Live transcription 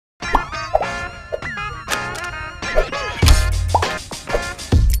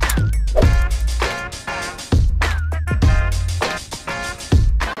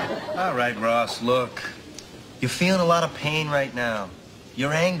Ross, look. You're feeling a lot of pain right now.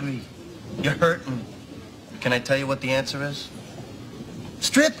 You're angry. You're hurting. Can I tell you what the answer is?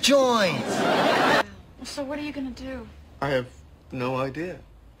 Strip joints! So what are you gonna do? I have no idea.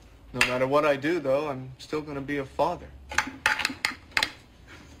 No matter what I do, though, I'm still gonna be a father.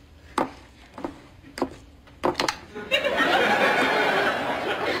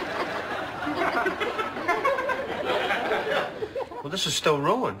 Well, this is still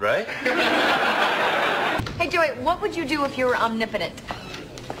ruined, right? Hey, Joey, what would you do if you were omnipotent?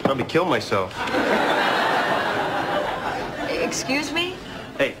 Probably kill myself. Excuse me?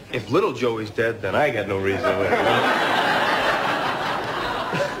 Hey, if little Joey's dead, then I got no reason to live.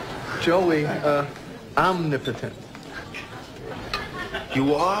 Joey, omnipotent.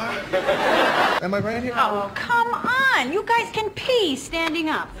 You are? Am I right here? Oh, come on. You guys can pee standing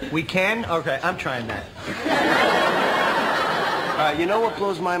up. We can? Okay, I'm trying that. You know what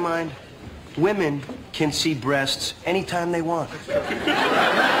blows my mind? Women can see breasts anytime they want.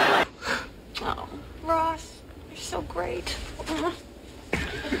 Oh, Ross, you're so great.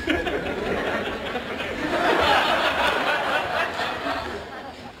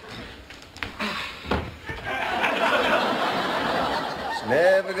 It's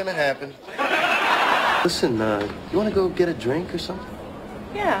never gonna happen. Listen, you wanna go get a drink or something?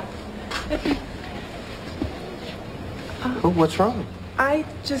 Yeah. Oh, what's wrong? I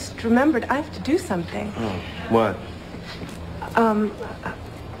just remembered I have to do something. Oh, what?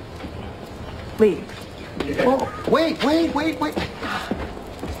 Leave. Oh, wait.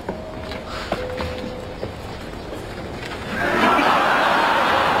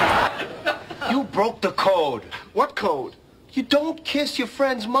 You broke the code. What code? You don't kiss your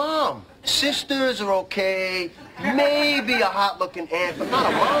friend's mom. Sisters are okay. Maybe a hot-looking aunt, but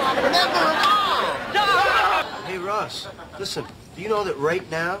not a mom. Never a mom. No! Hey, Ross, listen. Do you know that right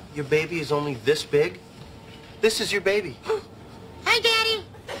now your baby is only this big? This is your baby. Hi, Daddy.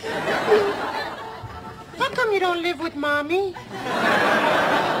 How come you don't live with Mommy?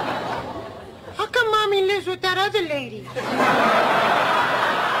 How come Mommy lives with that other lady?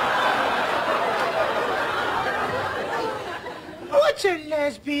 What's a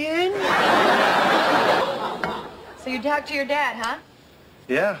lesbian? So you talked to your dad, huh?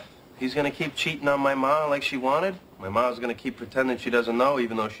 Yeah. He's gonna keep cheating on my mom like she wanted. My mom's gonna keep pretending she doesn't know,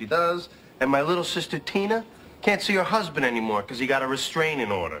 even though she does. And my little sister Tina can't see her husband anymore because he got a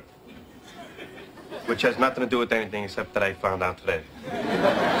restraining order. Which has nothing to do with anything except that I found out today.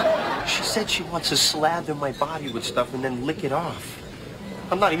 She said she wants to slather my body with stuff and then lick it off.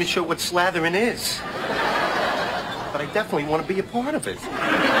 I'm not even sure what slathering is. But I definitely want to be a part of it.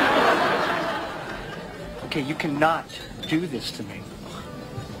 Okay, you cannot do this to me.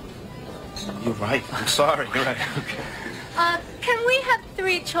 You're right. I'm sorry. You're right. Okay. Can we have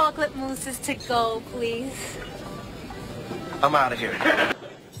 3 chocolate mousses to go, please? I'm out of here.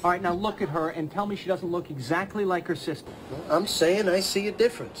 All right, now look at her and tell me she doesn't look exactly like her sister. I'm saying I see a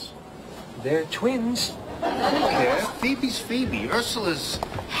difference. They're twins. I don't care. Phoebe's Phoebe. Ursula's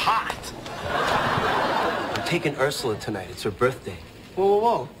hot. I'm taking Ursula tonight. It's her birthday.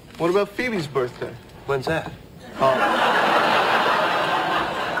 Whoa. What about Phoebe's birthday? When's that?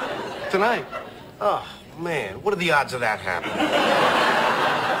 Tonight. Oh, man. What are the odds of that happening?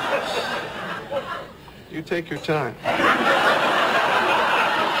 You take your time.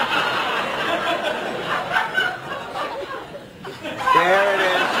 There it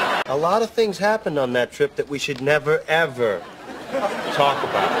is. A lot of things happened on that trip that we should never, ever talk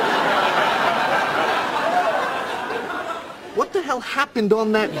about. What the hell happened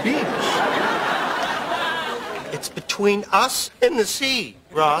on that beach? It's between us and the sea,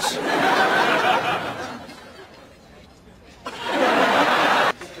 Ross.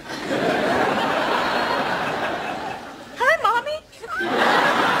 Hi, Mommy.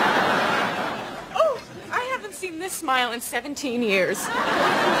 Oh, I haven't seen this smile in 17 years.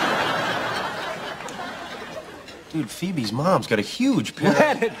 Dude, Phoebe's mom's got a huge pair.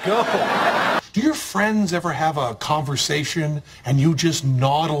 Let it go. Do your friends ever have a conversation and you just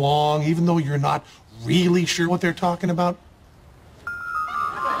nod along even though you're not really sure what they're talking about?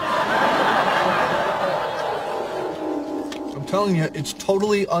 I'm telling you, it's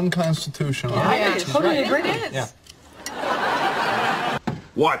totally unconstitutional. I totally agree. It is. Yeah.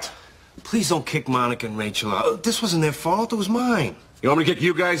 What? Please don't kick Monica and Rachel out. This wasn't their fault. It was mine. You want me to kick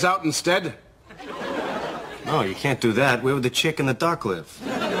you guys out instead? No, you can't do that. Where would the chick and the duck live?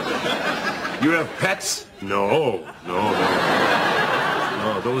 You have pets? No.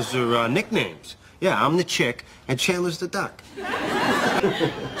 Those are nicknames. Yeah, I'm the chick, and Chandler's the duck.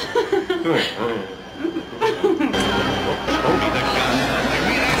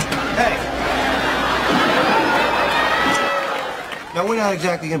 Hey, Now, we're not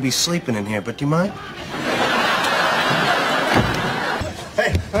exactly going to be sleeping in here, but do you mind?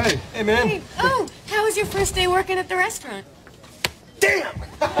 Hey. Hey. Hey, man. Hey, oh, how was your first day working at the restaurant? Damn!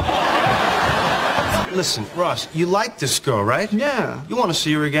 Listen, Ross, you like this girl, right? Yeah. You want to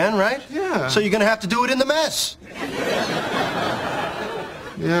see her again, right? Yeah. So you're going to have to do it in the mess.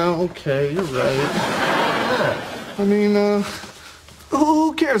 Yeah, okay, you're right. Yeah. I mean,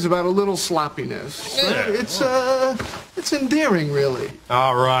 who cares about a little sloppiness? Yeah. It's endearing, really.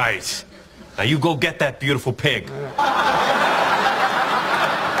 All right. Now you go get that beautiful pig.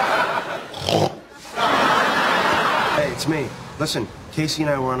 Hey, it's me. Listen, Casey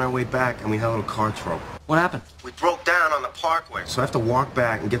and I were on our way back, and we had a little car trouble. What happened? We broke down on the parkway, so I have to walk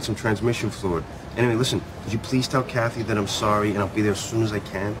back and get some transmission fluid. Anyway, listen, could you please tell Kathy that I'm sorry, and I'll be there as soon as I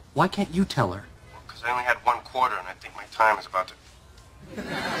can? Why can't you tell her? Because I only had 1 quarter, and I think my time is about to...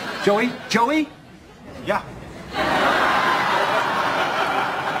 Joey? Joey? Yeah.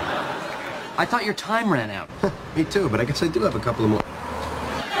 I thought your time ran out. Me too, but I guess I do have a couple of more.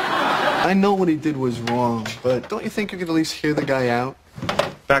 I know what he did was wrong, but don't you think you could at least hear the guy out?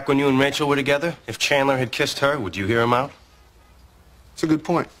 Back when you and Rachel were together, if Chandler had kissed her, would you hear him out? It's a good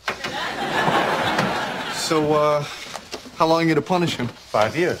point. So, how long are you to punish him?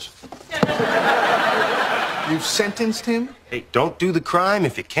 5 years. You've sentenced him? Hey, don't do the crime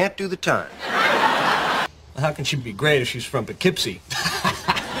if you can't do the time. How can she be great if she's from Poughkeepsie?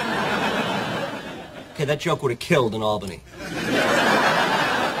 Okay, that joke would have killed in Albany.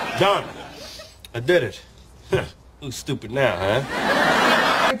 Done. I did it. Who's stupid now, huh?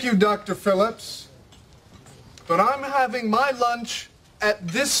 Thank you, Dr. Phillips. But I'm having my lunch at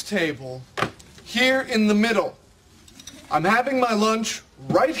this table, here in the middle. I'm having my lunch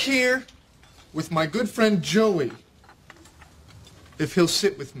right here with my good friend Joey, if he'll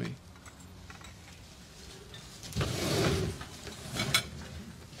sit with me.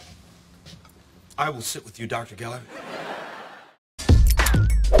 I will sit with you, Dr. Geller.